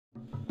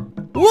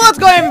What's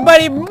going on,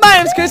 everybody? My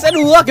name's Chris, and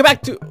welcome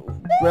back to...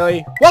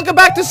 Welcome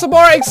back to some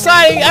more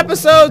exciting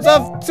episodes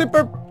of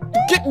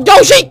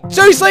Yoshi!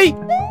 Seriously?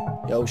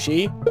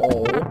 Yoshi?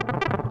 Oh.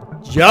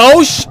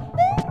 Yosh!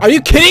 Are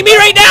you kidding me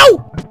right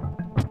now?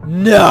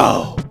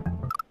 No.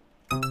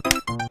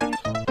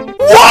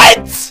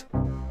 What?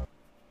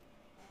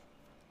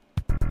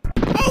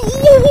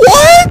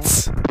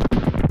 What?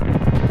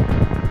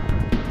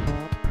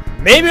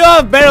 Maybe I'll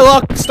have better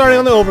luck starting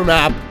on the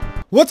overmap.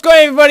 What's going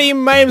on, everybody?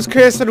 My name is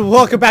Chris, and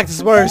welcome back to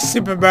some more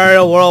Super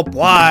Mario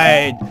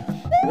Worldwide.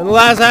 In the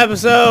last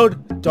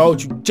episode,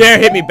 don't you dare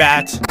hit me,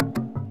 bat.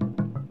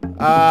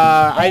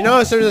 I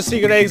noticed there's a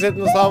secret exit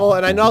in this level,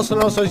 and I also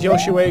noticed there's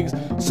Yoshi wings.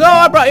 So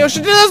I brought Yoshi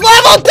to this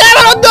level.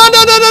 Damn it!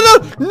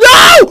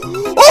 No!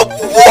 Oh,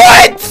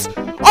 what?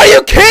 Are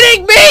you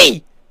kidding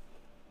me?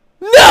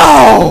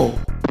 No!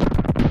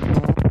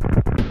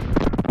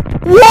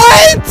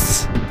 What?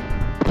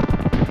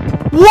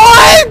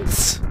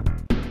 What?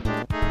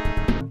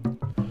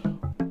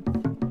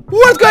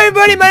 What's going on,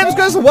 everybody? My name is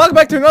Chris, and welcome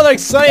back to another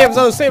exciting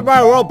episode of Super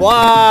Mario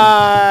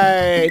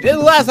Worldwide. In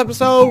the last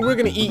episode, we're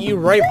gonna eat you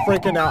right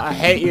freaking out. I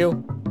hate you.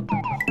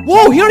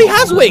 Whoa, he already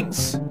has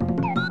wings.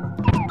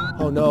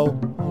 Oh no.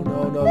 Oh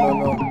no, no, no,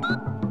 no.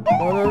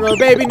 No,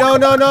 baby.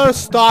 No.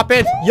 Stop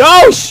it.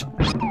 Yosh!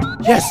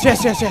 Yes.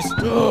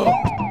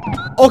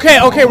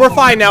 Okay, we're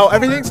fine now.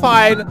 Everything's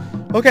fine.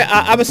 Okay,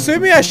 I'm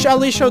assuming I at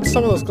least showed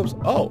some of those clips.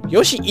 Oh,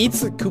 Yoshi eats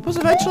the Koopas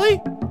eventually?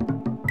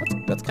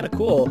 That's kind of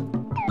cool.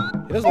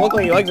 It doesn't look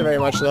like he likes it very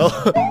much, though.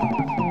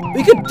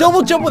 We could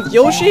double jump with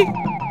Yoshi?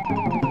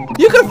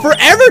 You could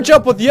forever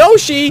jump with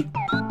Yoshi!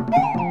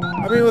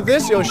 I mean, with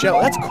this Yoshi,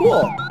 that's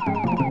cool.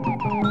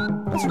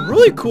 That's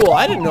really cool.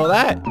 I didn't know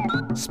that.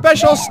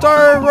 Special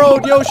Star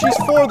Road Yoshis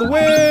for the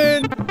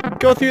win!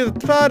 Go through the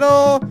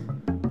tunnel.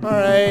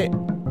 Alright.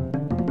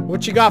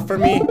 What you got for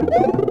me?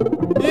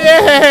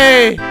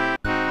 Yay!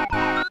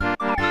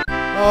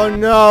 Oh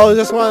no, is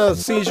this one of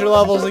those seizure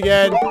levels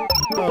again?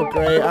 Oh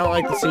great, I don't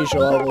like the seizure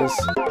levels.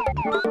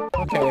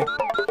 Okay.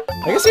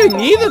 I guess you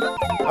need the...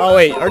 Oh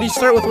wait, or do you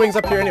start with wings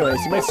up here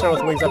anyways? You might start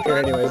with wings up here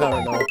anyways, I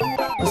don't know.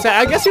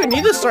 I guess you would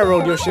need the Star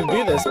Road Yoshi to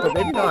do this, but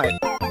maybe not. I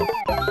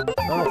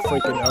don't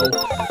freaking know.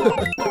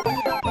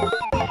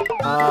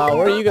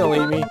 Where are you gonna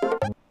lead me?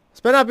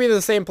 This might not be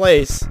the same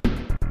place.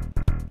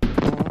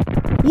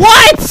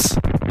 What?!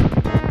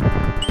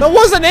 That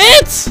wasn't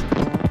it?!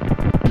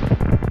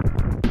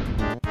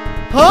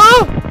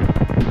 Huh?!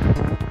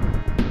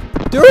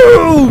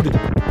 Dude!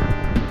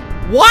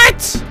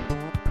 What?!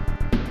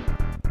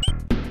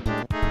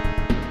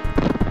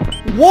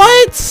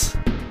 What?!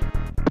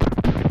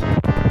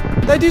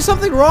 Did I do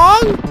something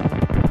wrong?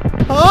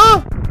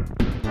 Huh?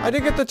 I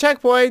didn't get the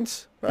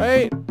checkpoints,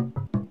 right?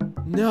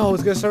 No,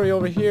 it's gonna start me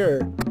over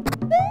here.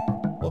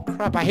 Well,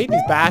 crap, I hate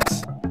these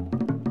bats.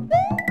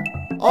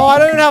 Oh, I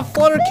don't even have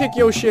Flutter Kick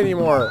Yoshi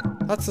anymore.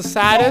 That's the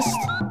saddest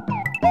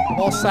of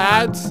all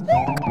sads.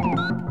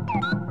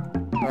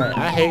 Alright,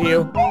 I hate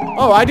you.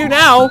 Oh, I do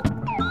now!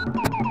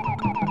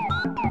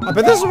 I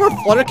bet this is where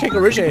Flutter Kick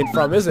originated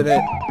from, isn't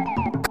it?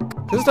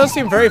 This does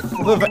seem very...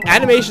 The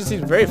animation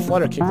seems very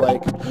Flutter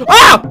Kick-like.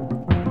 Ah!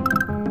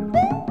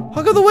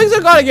 How come the wings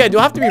are gone again? Do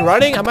I have to be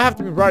running? I might have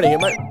to be running.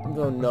 It might...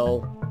 Oh,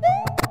 no.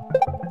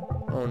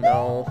 Oh,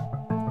 no.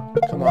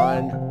 Come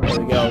on. There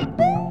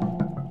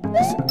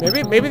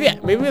we go. Maybe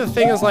the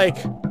thing is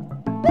like...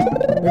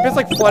 Maybe it's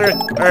like Flutter...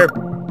 Or...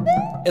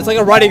 It's like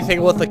a running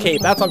thing with the cape.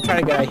 That's what I'm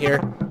trying to get at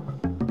here.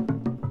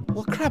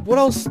 Well, crap. What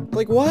else?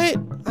 Like, what?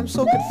 I'm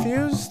so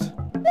confused.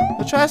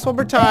 Let's try this one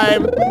more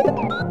time. Did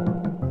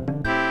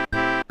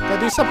I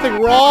do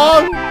something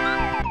wrong?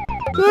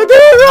 Did I do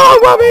it wrong,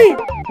 mommy?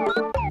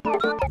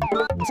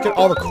 Let's get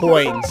all the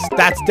coins.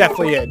 That's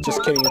definitely it.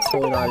 Just kidding. It's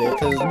totally not it.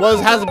 Because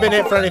it hasn't been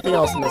it for anything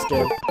else in this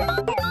game.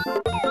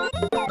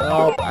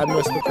 Oh, I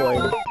missed the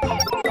coin.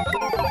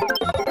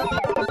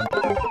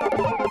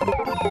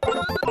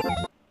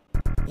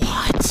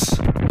 What?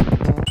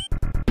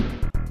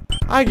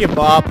 I give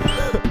up.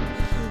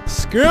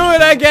 Screw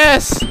it, I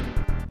guess.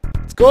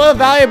 Let's go to the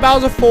Valley of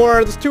Bowser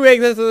 4. There's 2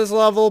 exits to this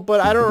level, but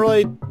I don't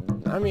really...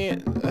 I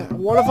mean,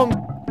 one of them...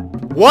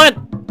 What?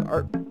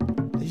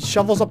 He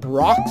shovels up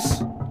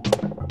rocks?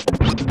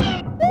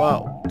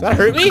 Wow. Did that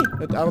hurt me?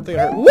 I don't think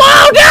it hurt.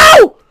 Wow,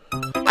 no!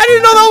 I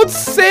didn't know that would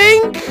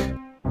sink!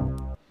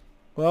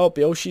 Well,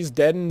 Yoshi's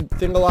dead in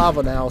thing of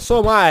lava now. So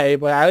am I,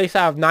 but at least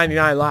I have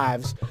 99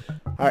 lives.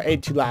 Or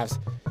 82 lives.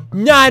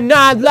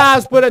 99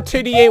 lives, but a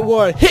titty ain't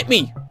one. Hit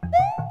me!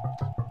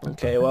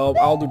 Okay, well,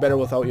 I'll do better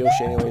without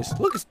Yoshi anyways.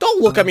 Look,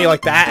 don't look at me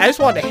like that. I just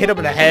wanted to hit him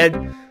in the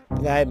head.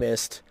 But I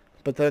missed.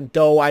 But then,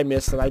 I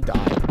missed and I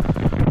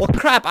died. Well,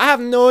 crap, I have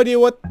no idea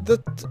what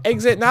the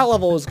exit in that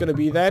level is going to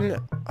be then.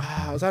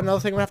 Is that another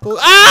thing we have to...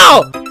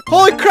 Ow!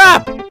 Holy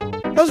crap!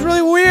 That was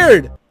really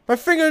weird. My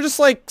finger just,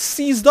 like,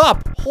 seized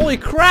up. Holy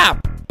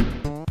crap.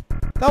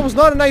 That was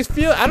not a nice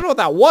feeling. I don't know what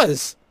that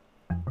was.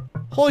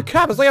 Holy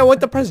crap, it's like I went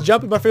to press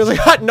jump and my finger's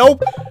like,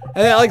 nope.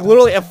 And then, like,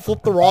 literally, it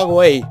flipped the wrong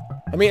way.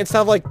 I mean,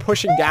 instead of, like,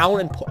 pushing down,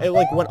 and it,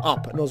 like, went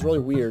up. And it was really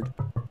weird.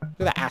 Look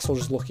at that asshole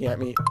just looking at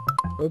me.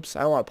 Oops,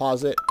 I don't want to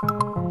pause it. I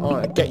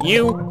want to get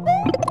you.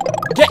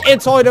 Get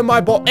inside of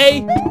my boat,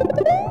 eh?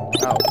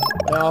 Oh,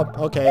 well,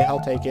 okay, I'll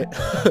take it.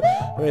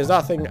 I mean, there's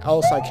nothing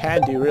else I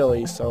can do,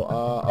 really, so,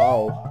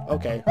 oh,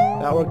 okay.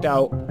 That worked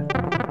out.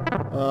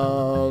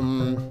 Oh,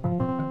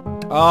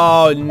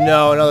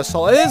 no, another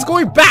soul. It is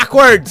going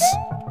backwards!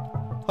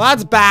 Well,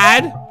 that's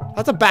bad.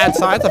 That's a bad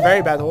sign. That's a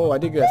very bad... Oh, I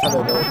did get a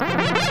feather, though.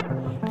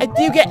 I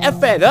do get a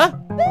feather.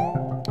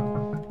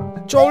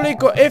 Jolly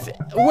good. If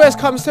worst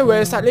comes to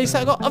worst, at least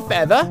I got a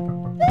feather.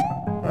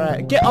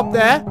 Alright, get up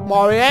there,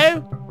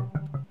 Mario.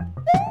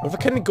 If I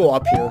couldn't go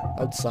up here, that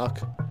would suck.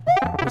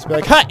 Just be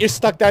like, ha! You're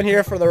stuck down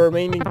here for the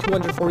remaining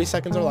 240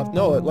 seconds are left.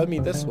 No, it led me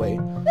this way.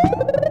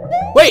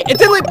 Wait, it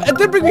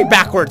did bring me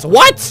backwards.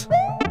 What?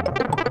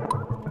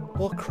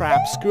 Well,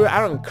 crap. Screw it.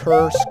 I don't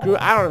incur. Screw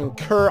it. I don't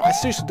incur. I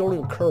seriously don't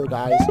even incur,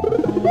 guys.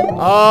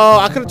 Oh,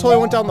 I could have totally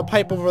went down the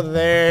pipe over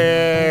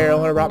there. It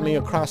would have brought me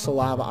across the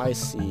lava. I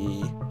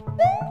see.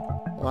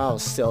 Well, that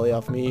was silly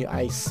of me.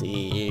 I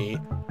see.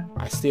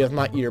 I see with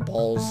my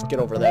earballs. Get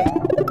over there.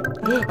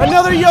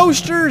 Another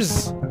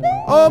Yoasters!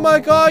 Oh my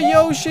god,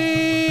 Yoshi!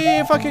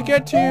 If I could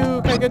get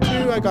to... Can I get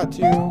to? I got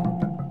to.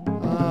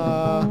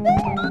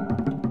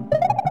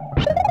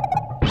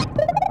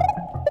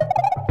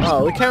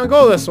 Oh, we can't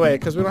go this way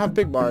because we don't have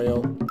Big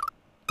Mario.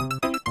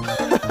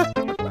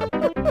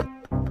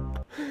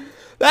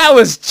 That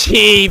was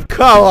cheap!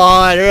 Come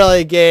on,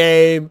 really,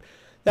 game.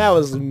 That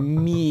was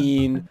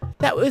mean.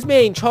 That was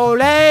mean,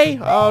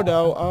 Chole! Oh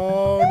no,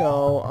 oh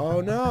no,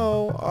 oh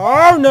no,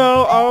 oh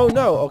no, oh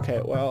no.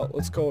 Okay, well,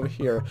 let's go over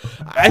here.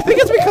 I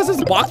think it's because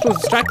this box was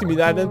distracting me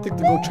that I didn't think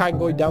to go try and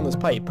go down this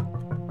pipe.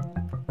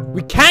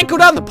 We can't go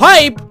down the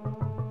pipe?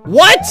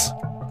 What?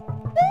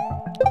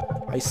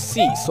 I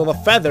see. So the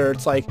feather,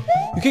 it's like,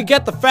 you can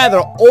get the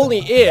feather only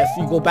if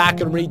you go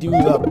back and redo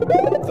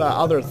the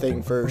other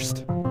thing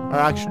first. Or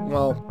actually,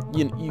 well,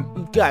 you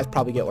guys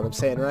probably get what I'm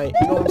saying, right?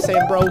 You know what I'm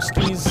saying,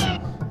 broskies?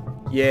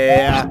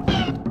 Yeah.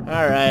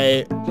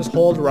 Alright. Just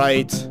hold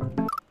right.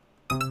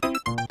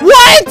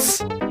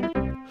 What?!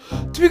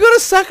 Do we gotta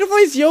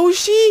sacrifice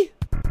Yoshi?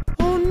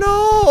 Oh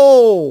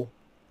no!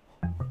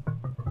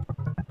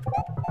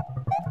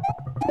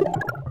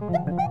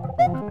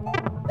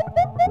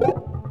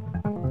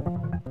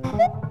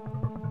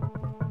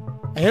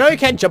 You know you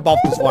can't jump off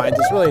these lines.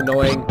 It's really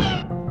annoying.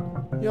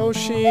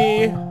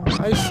 Yoshi,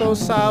 I'm so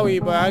sorry,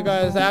 but I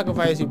gotta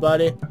sacrifice you,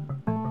 buddy.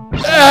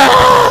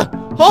 Ah!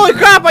 Holy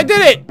crap, I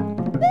did it!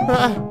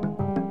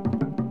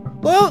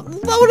 Well,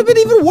 that would have been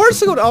even worse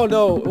to go to— oh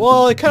no.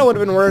 Well, it kind of would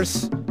have been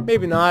worse.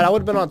 Maybe not. I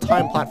would have been on a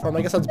time platform.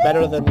 I guess that's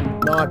better than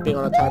not being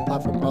on a time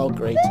platform. Oh,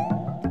 great. I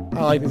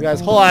don't like these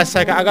guys. Hold on a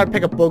second. I gotta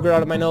pick a booger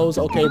out of my nose.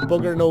 Okay,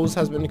 booger nose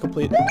has been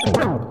completed.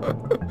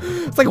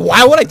 It's like,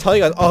 why would I tell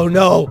you guys? Oh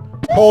no.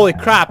 Holy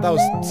crap, that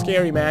was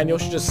scary, man.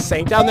 Yoshi just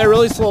sank down there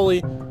really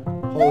slowly.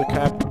 Holy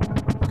crap.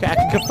 Okay, I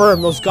can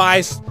confirm those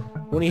guys,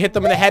 when you hit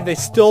them in the head, they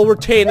still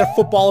retain their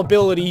football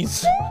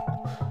abilities.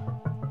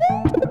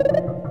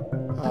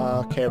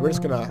 Okay, we're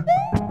just gonna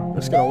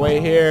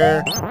wait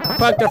here.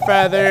 Collect the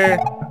feather.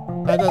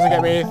 That doesn't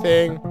get me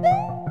anything.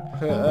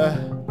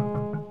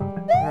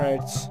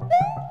 Alright. So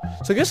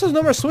I guess there's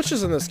no more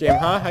switches in this game,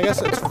 huh? I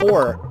guess it's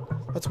 4.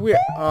 That's weird.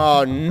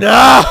 Oh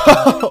no!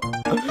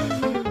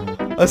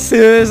 As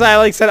soon as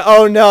I said,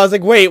 oh no, I was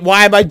like, wait,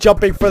 why am I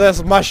jumping for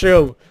this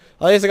mushroom?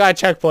 At least I got a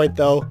checkpoint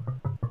though.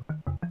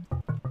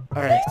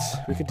 Alright,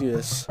 we could do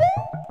this.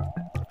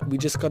 We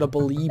just gotta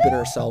believe in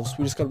ourselves.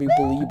 We just gotta be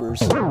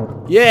believers.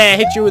 Yeah,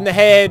 hit you in the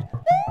head.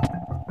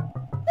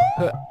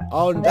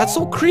 Oh, that's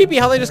so creepy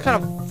how they just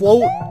kind of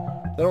float.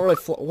 They don't really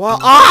float. Well,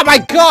 oh my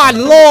god,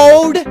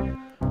 load!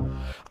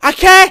 I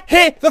can't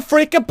hit the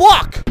freaking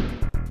block!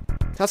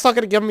 That's not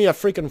gonna give me a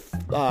freaking,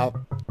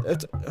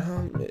 it's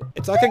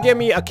not gonna give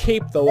me a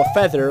cape though, a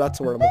feather. That's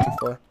the word I'm looking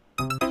for.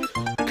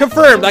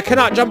 Confirmed, I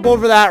cannot jump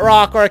over that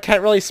rock, or I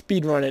can't really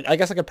speedrun it. I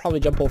guess I could probably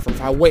jump over if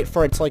I wait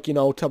for it to, like, you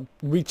know, to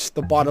reach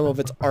the bottom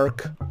of its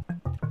arc.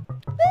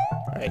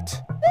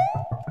 Alright.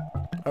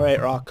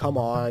 Alright, rock, come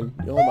on.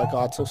 Oh my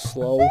god, so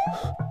slow.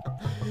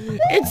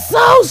 It's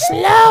so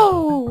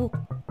slow!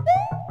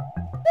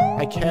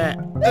 I can't.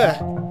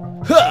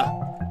 Huh!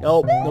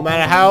 Nope, no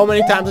matter how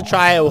many times I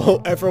try, it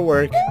won't ever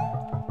work.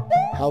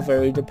 How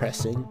very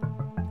depressing.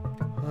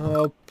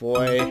 Oh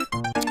boy.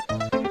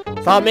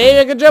 Thought maybe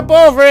I could jump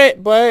over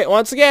it, but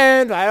once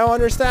again, I don't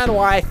understand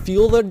why I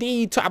feel the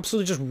need to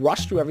absolutely just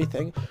rush through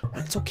everything.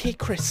 And it's okay,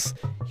 Chris.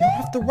 You don't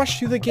have to rush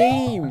through the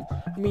game.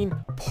 I mean,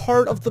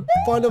 part of the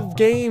fun of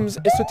games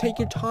is to take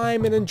your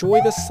time and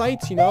enjoy the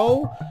sights, you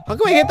know? How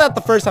come I hit that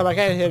the first time? I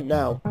can't hit it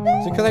now.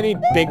 Is it because I need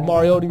Big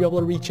Mario to be able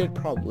to reach it?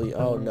 Probably.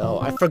 Oh no,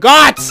 I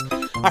forgot!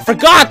 I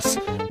forgot!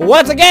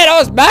 Once again, I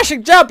was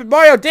mashing jump and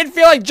Mario didn't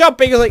feel like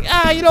jumping. He was like,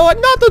 ah, you know what?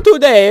 Not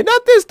today.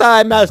 Not this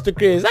time, Master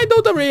Chris. I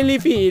don't really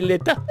feel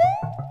it. I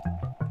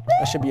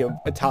should be an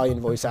Italian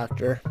voice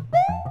actor.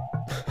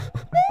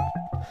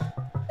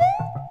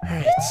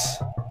 Alright.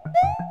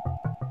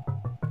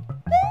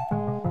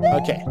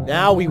 Okay,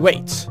 now we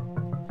wait.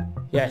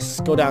 Yes,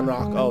 go down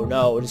rock. Oh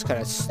no, it just kind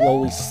of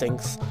slowly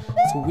sinks.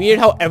 It's weird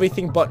how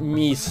everything but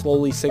me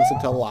slowly sinks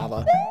into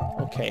lava.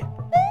 Okay.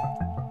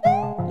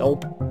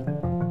 Nope.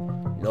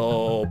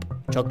 Nope.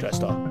 Chug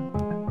tester.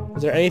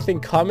 Is there anything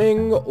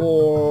coming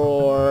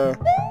or...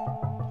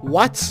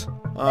 What?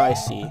 Oh, I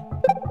see.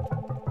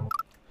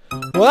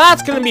 Well,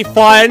 that's gonna be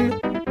fun!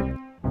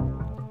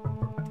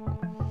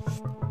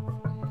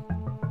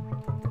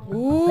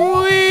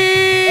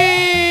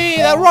 Whee!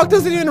 That rock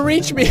doesn't even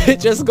reach me. It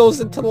just goes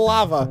into the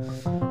lava.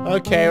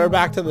 Okay, we're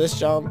back to this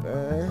jump.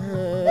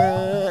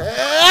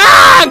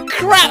 Ah!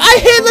 Crap! I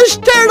hit the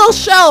turtle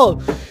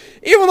shell!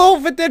 Even though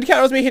if it did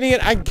count as me hitting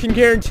it, I can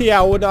guarantee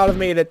I would not have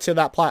made it to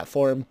that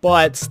platform.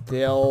 But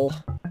still.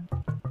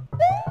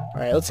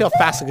 Alright, let's see how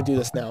fast I can do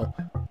this now.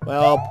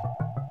 Well,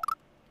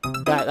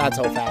 that's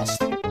how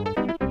fast.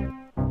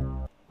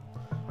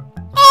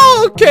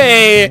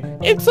 Okay,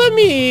 it's a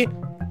me,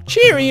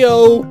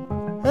 Cheerio,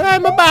 and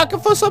I'm back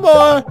for some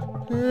more.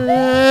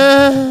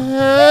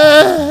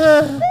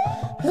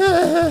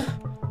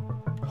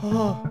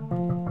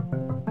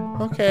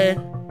 Okay.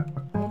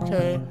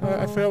 Okay,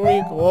 I forgot where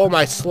you go. Oh,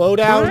 my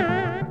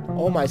slowdown?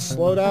 Oh, my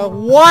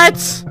slowdown? What?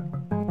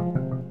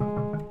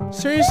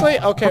 Seriously?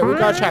 Okay, we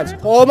got a chance.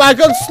 Oh my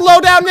god, slow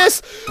down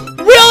this!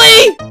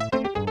 Really?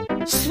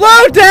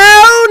 Slow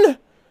down?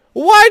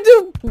 Why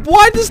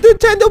does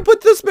Nintendo put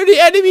this many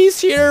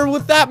enemies here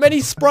with that many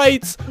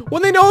sprites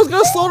when they know it's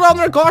gonna slow down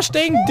their gosh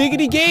dang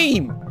diggity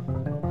game?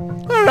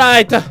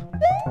 Alright.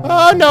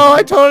 Oh no,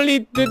 I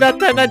totally did not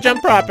time that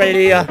jump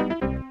properly.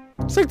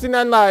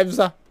 69 lives.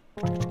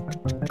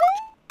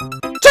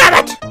 Damn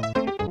it!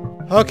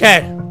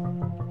 Okay.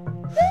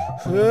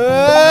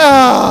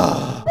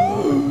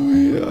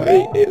 I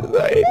hate this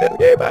game.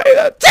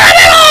 Damn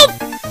it all!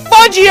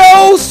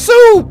 Fudgio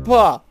soup!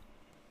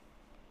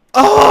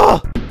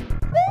 Oh!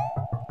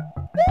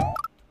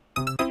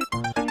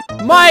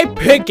 My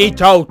pinky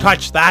toe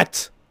touched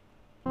that!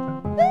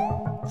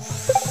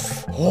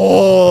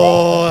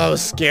 Oh, that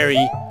was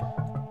scary.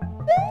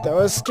 That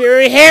was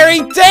scary, Harry!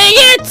 Dang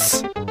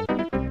it!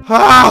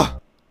 Ah!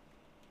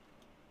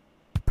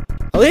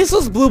 At least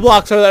those blue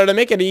blocks are there to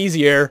make it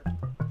easier.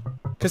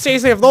 Because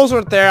seriously, if those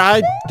weren't there,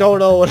 I don't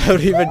know what I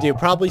would even do.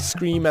 Probably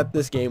scream at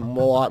this game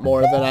a lot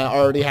more than I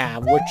already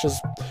have, which is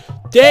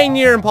dang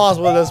near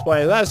impossible at this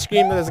point. I've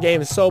screamed at this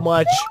game so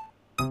much.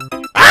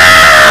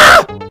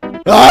 Ah!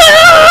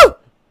 Ah!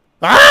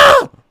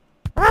 Ah!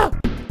 Ah!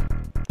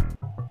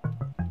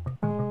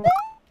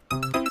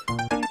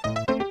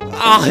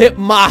 I'll hit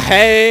my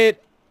head.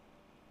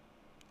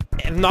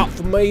 If not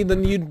for me,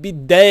 then you'd be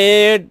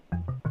dead.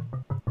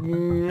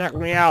 Knock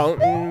me out,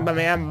 but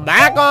I'm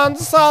back on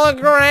solid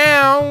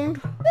ground.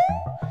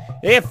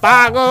 If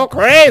I go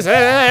crazy,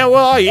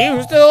 will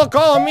you still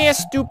call me a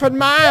stupid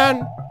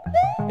man?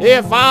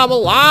 If I'm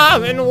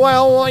alive and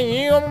well, will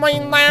you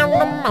mean that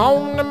I'm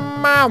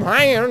holding my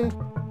hand?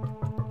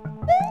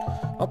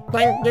 I'll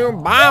thank you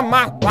by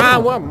my side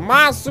with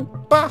my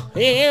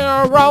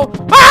superhero.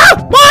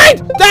 Ah! Mine!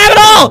 Damn it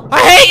all! I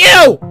hate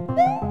you!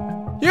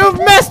 You've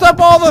messed up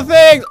all the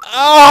things!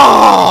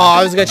 Oh!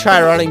 I was gonna try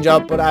a running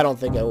jump, but I don't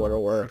think it would have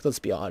worked. Let's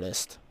be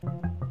honest.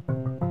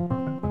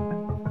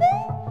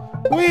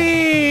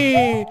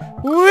 Whee!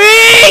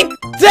 Whee!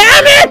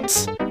 Damn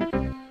it!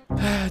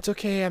 It's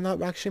okay, I'm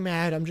not actually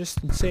mad. I'm just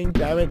saying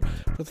damn it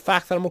for the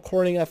fact that I'm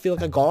recording. I feel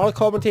like I gotta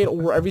commentate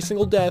over every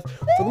single death.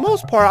 For the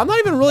most part, I'm not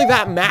even really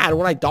that mad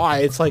when I die.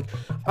 It's like,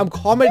 I'm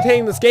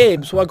commentating this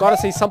game, so I gotta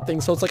say something.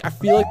 So it's like, I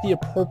feel like the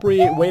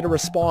appropriate way to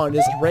respond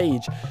is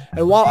rage.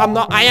 And while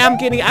I am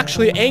getting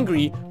actually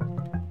angry.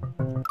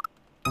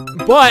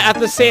 But at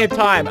the same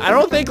time, I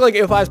don't think, like,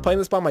 if I was playing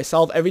this by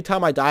myself, every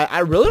time I die, I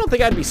really don't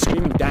think I'd be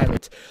screaming damn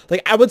it.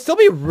 Like, I would still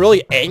be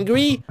really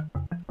angry,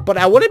 but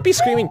I wouldn't be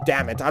screaming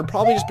damn it. I'd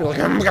probably just be like,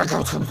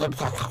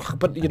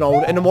 but, you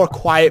know, in a more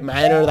quiet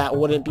manner that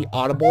wouldn't be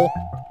audible.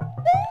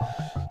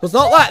 So it's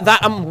not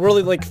that I'm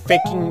really, like,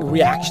 faking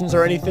reactions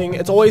or anything.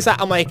 It's always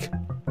that I'm, like,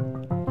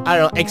 I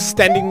don't know,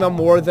 extending them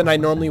more than I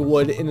normally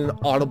would in an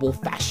audible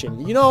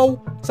fashion. You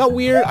know? Is that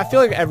weird? I feel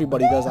like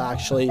everybody does,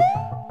 actually.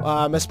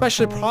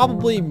 Especially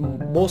probably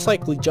most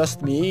likely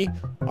just me,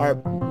 or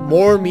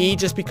more me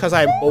just because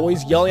I'm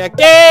always yelling at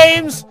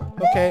games.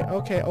 Okay.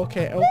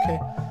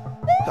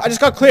 I just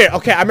got clear.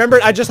 Okay, I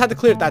remembered I just had to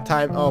clear it that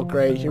time. Oh,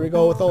 great. Here we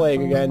go with the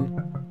leg again.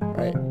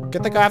 Alright,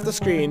 get the guy off the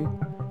screen.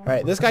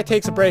 Alright, this guy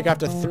takes a break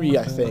after 3,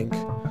 I think.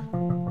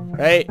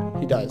 Right?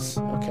 He does.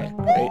 Okay,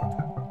 great.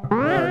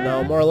 Oh,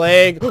 no, more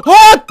leg.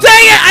 Oh,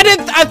 dang it!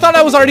 I thought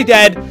I was already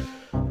dead.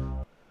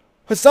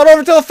 It's not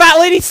over till the fat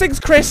lady sings,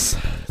 Chris.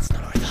 It's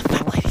not over till the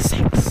fat lady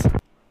sings.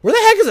 Where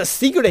the heck is a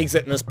secret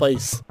exit in this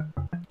place?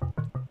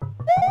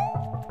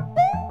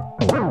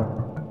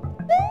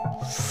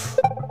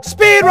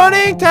 Speed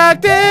running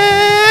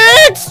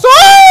tactics!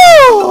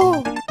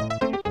 Oh!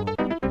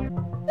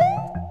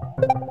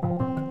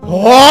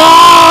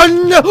 Oh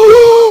no!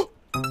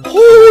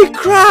 Holy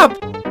crap!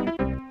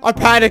 I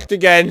panicked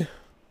again.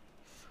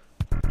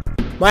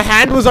 My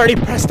hand was already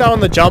pressed down on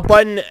the jump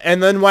button,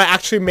 and then when I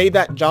actually made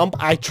that jump,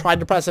 I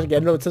tried to press it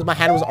again. No, it says my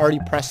hand was already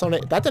pressed on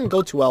it. That didn't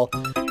go too well.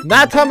 And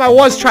that time I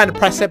was trying to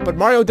press it, but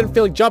Mario didn't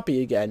feel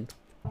jumpy again.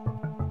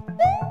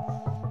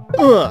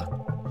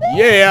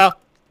 Yeah.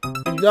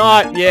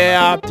 Not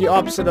yeah. The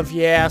opposite of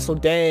yeah, so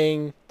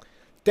dang.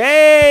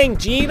 Dang,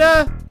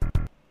 Gina!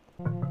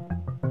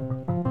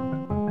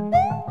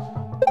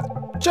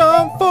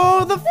 Jump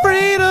for the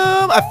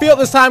freedom! I feel it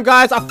this time,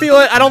 guys. I feel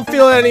it. I don't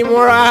feel it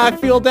anymore. I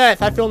feel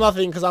death. I feel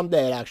nothing because I'm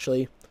dead,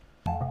 actually.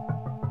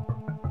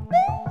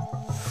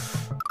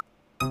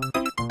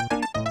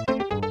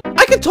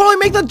 I can totally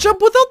make that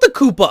jump without the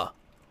Koopa.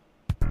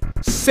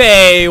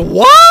 Say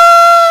what?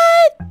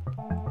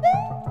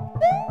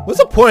 What's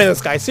the point of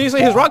this guy?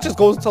 Seriously, his rock just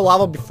goes into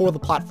lava before the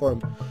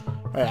platform.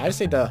 Alright, I just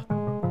need to...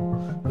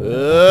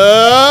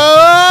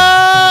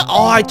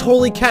 oh, I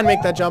totally can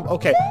make that jump.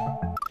 Okay.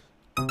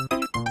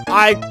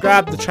 I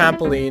grabbed the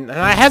trampoline, and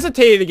I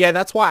hesitated again.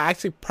 That's why I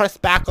actually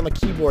pressed back on the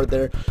keyboard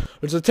there.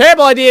 Which is a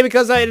terrible idea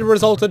because it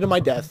resulted in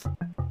my death.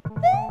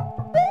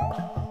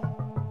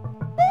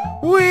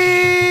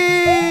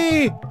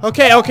 Whee!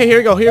 Okay, here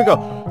we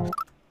go.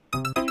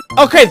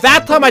 Okay,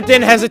 that time I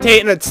didn't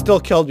hesitate, and it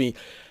still killed me.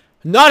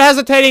 Not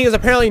hesitating is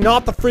apparently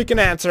not the freaking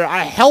answer.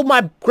 I held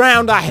my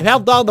ground, I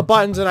held down the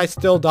buttons, and I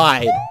still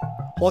died.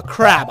 Well,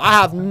 crap. I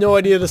have no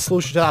idea the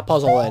solution to that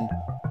puzzle then.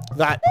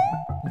 That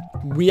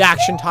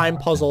reaction time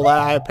puzzle that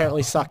I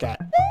apparently suck at.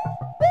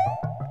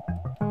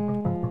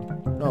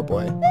 Oh,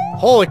 boy.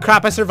 Holy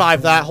crap, I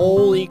survived that.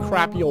 Holy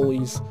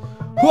crappy-olies.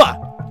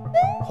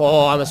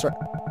 Oh, I must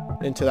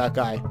into that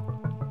guy.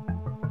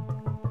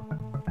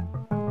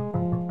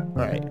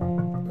 Alright.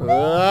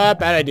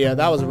 Bad idea.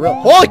 That was real.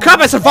 Holy crap,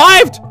 I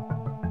survived!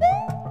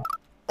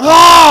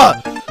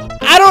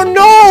 I don't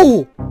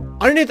know!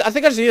 I think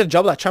I just need to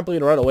jump that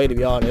trampoline right away, to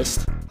be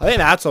honest. I think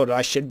that's what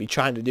I should be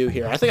trying to do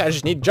here. I think I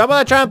just need to jump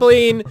on that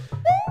trampoline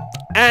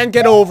and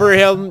get over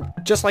him,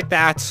 just like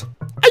that.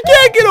 I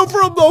can't get over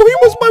him, though. He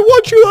was my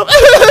one true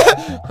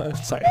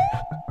love. Sorry.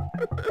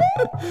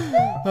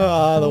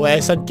 The way I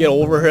said get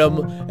over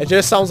him, it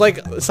just sounds like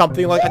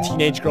something like a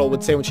teenage girl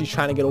would say when she's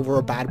trying to get over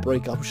a bad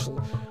breakup.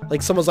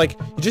 Like someone's like,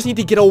 you just need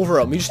to get over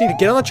him. You just need to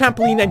get on the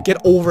trampoline and get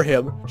over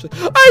him. She's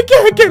like, I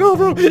can't get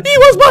over him. He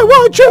was my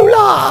one true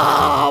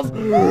love.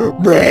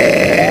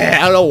 I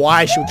don't know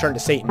why she would turn to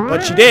Satan,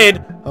 but she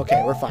did.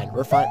 Okay, we're fine.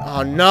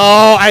 Oh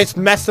no, I just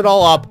messed it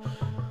all up.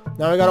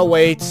 Now I gotta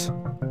wait.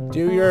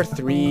 Do your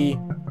 3.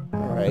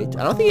 Alright.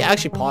 I don't think he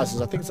actually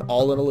pauses. I think it's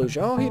all an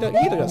illusion. Oh, he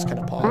does kind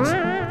of pause.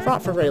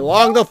 Not for very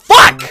long though.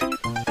 Fuck!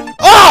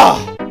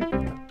 Oh!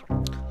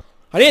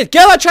 I need to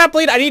get that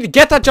trampoline. I need to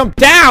get that jump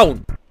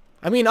down.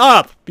 I mean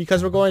up,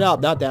 because we're going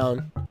up, not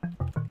down.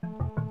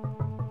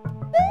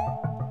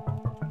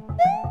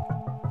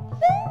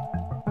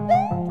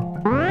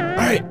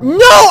 Alright.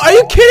 No! Are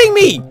you kidding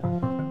me?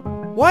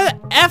 Why the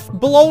F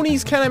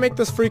balonies can I make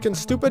this freaking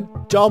stupid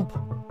jump?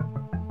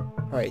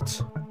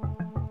 Alright.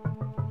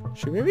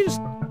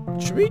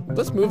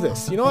 Let's move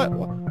this. You know what?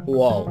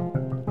 Whoa.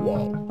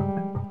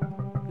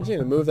 I just need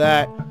to move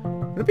that.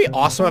 Would it be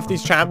awesome if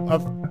these come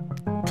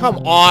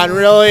on,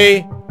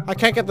 really? I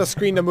can't get the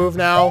screen to move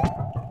now.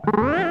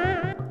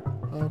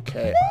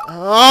 Okay.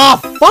 Oh,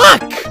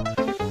 fuck!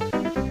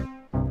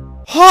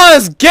 Oh,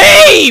 this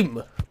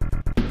game!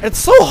 It's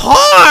so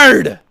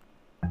hard!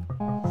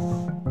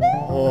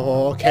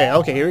 Oh,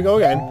 okay, here we go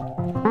again.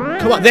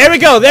 Come on, there we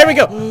go!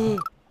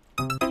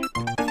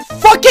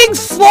 Fucking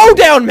slow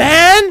down,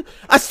 man!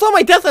 I saw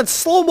my death in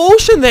slow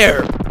motion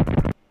there!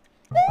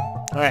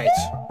 Alright.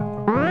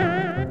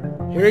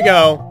 Here we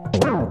go.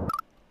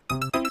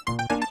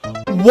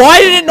 Why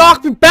did it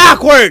knock me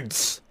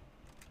backwards?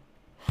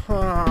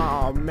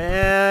 Oh,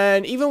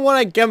 man. Even when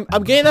I'm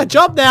getting that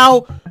jump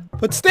now,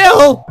 but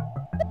still.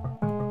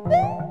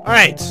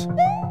 Alright.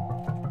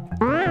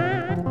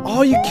 Oh,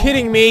 are you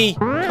kidding me?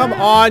 Come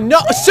on.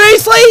 No,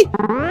 seriously?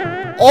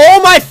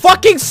 Oh, my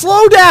fucking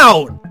slow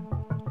down.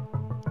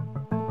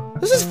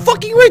 This is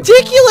fucking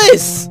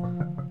ridiculous!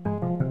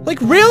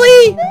 Like,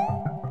 really?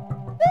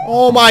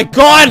 Oh my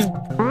god!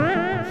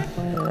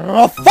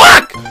 Oh,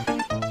 fuck!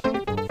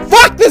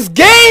 Fuck this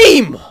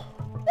game!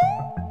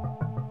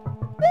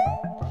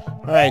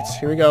 Alright,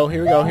 here we go.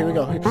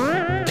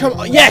 Come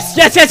on, yes!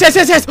 I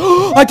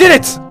did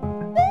it!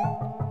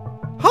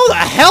 How the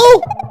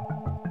hell?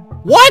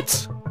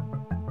 What?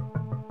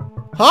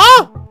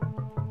 Huh?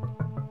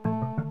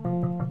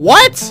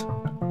 What?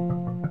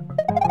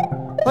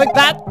 Like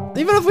that?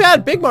 Even if we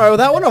had Big Mario,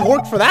 that wouldn't have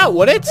worked for that,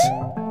 would it?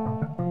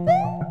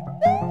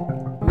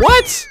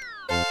 What?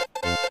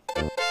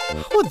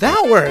 How would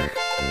that work?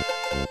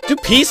 Do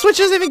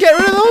P-switches even get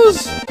rid of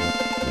those?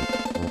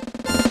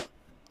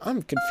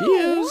 I'm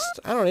confused.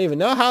 I don't even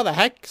know how the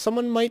heck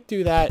someone might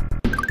do that.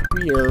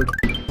 Weird.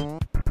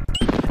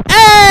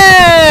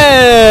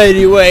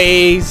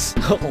 Anyways,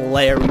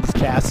 Larry's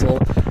Castle.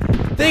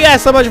 Thank you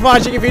guys so much for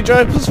watching. If you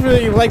enjoyed, please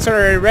leave likes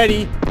already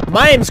ready.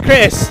 My name's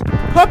Chris.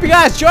 Hope you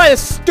guys enjoy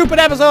this stupid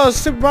episode of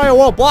Super Mario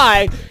World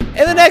Blind.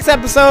 In the next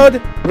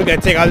episode, we're gonna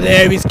take on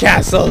Larry's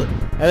Castle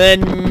And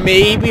then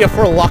maybe if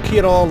we're lucky,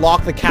 it'll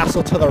unlock the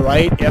castle to the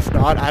right. If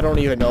not, I don't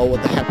even know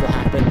what the heck will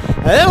happen.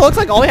 And then it looks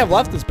like all we have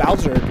left is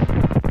Bowser.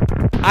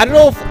 I don't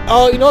know if...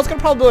 Oh, you know, it's gonna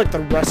probably be like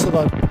the rest of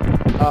the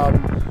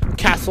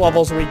castle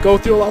levels where you go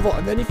through a level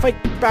and then you fight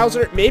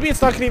Bowser. Maybe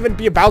it's not gonna even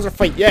be a Bowser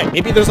fight yet.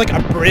 Maybe there's like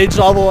a bridge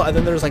level and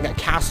then there's like a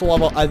castle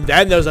level and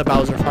then there's a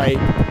Bowser fight.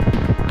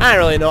 I don't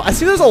really know. I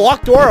see there's a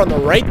locked door on the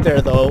right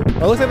there, though. It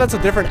looks like that's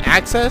a different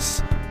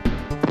access.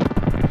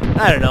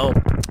 I don't know.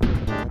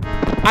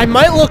 I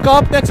might look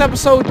up next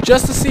episode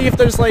just to see if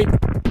there's, like,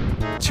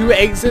 2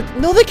 exits.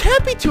 No, there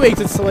can't be 2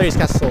 exits to Larry's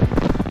Castle.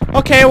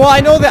 Okay, well, I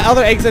know the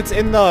other exits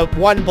in the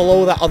one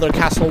below that other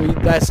castle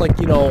that's, like,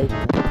 you know,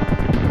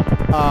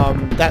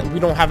 that we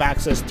don't have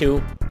access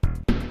to.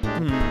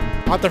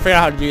 I'll have to figure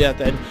out how to do that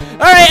then.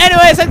 Alright,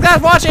 anyways, thanks guys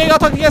for watching. I'll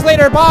talk to you guys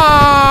later.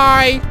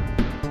 Bye!